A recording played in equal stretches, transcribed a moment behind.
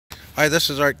Hi,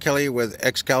 this is Art Kelly with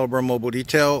Excalibur Mobile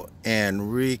Detail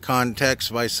and Recon Tex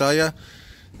Visalia.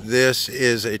 This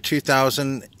is a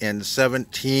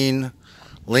 2017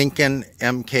 Lincoln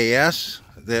MKS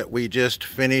that we just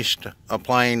finished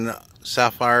applying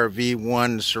Sapphire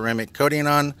V1 ceramic coating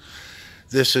on.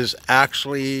 This is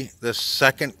actually the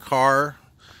second car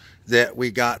that we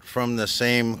got from the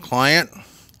same client.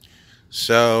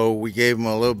 So we gave them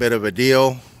a little bit of a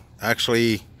deal.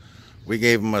 Actually, we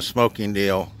gave them a smoking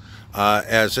deal.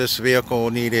 As this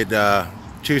vehicle needed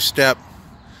two-step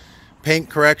paint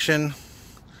correction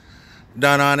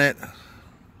done on it,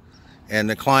 and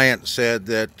the client said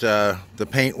that the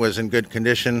paint was in good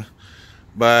condition,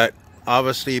 but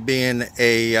obviously being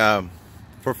a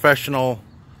professional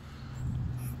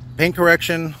paint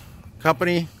correction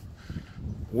company,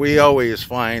 we always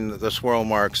find the swirl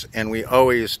marks and we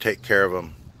always take care of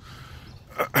them.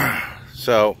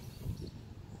 So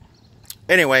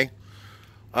anyway,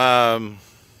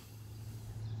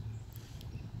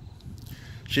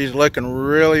 she's looking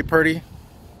really pretty.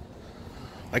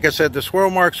 Like I said, the swirl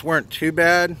marks weren't too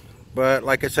bad, but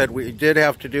like I said, we did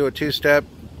have to do a two-step,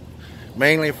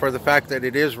 mainly for the fact that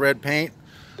it is red paint,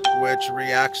 which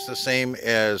reacts the same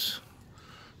as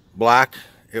black.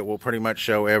 It will pretty much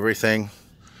show everything,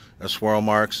 the swirl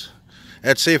marks.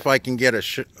 Let's see if I can get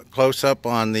a close-up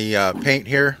on the paint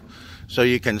here so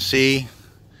you can see.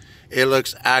 It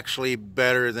looks actually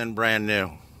better than brand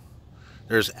new.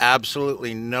 There's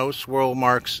absolutely no swirl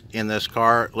marks in this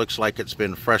car. It looks like it's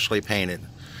been freshly painted.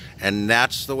 And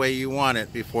that's the way you want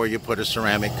it before you put a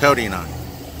ceramic coating on.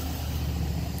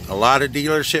 A lot of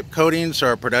dealership coatings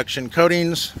are production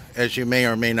coatings. As you may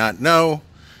or may not know,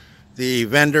 the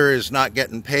vendor is not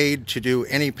getting paid to do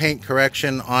any paint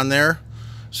correction on there.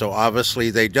 So obviously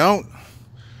they don't.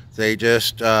 They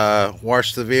just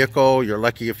wash the vehicle. You're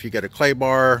lucky if you get a clay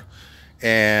bar,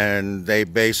 and they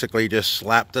basically just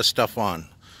slap the stuff on.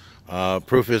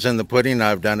 Proof is in the pudding.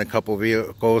 I've done a couple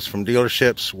vehicles from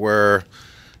dealerships where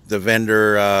the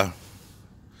vendor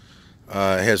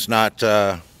has not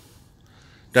done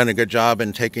a good job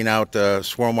in taking out the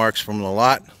swirl marks from the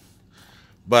lot.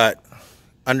 But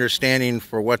understanding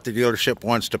for what the dealership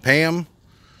wants to pay them,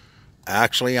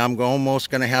 actually I'm almost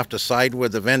going to have to side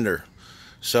with the vendor.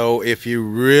 So if you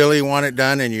really want it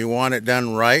done and you want it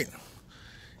done right,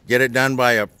 get it done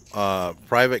by a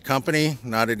private company,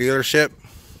 not a dealership,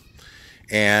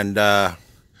 and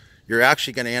you're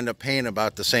actually going to end up paying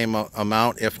about the same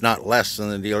amount, if not less,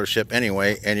 than the dealership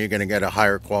anyway, and you're going to get a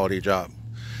higher quality job.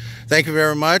 Thank you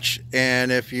very much,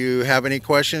 and if you have any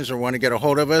questions or want to get a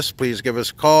hold of us, please give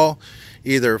us a call,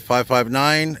 either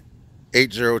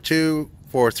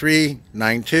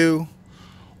 559-802-4392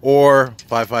 or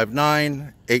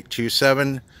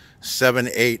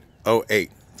 559-827-7808.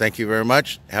 Thank you very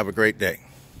much. Have a great day.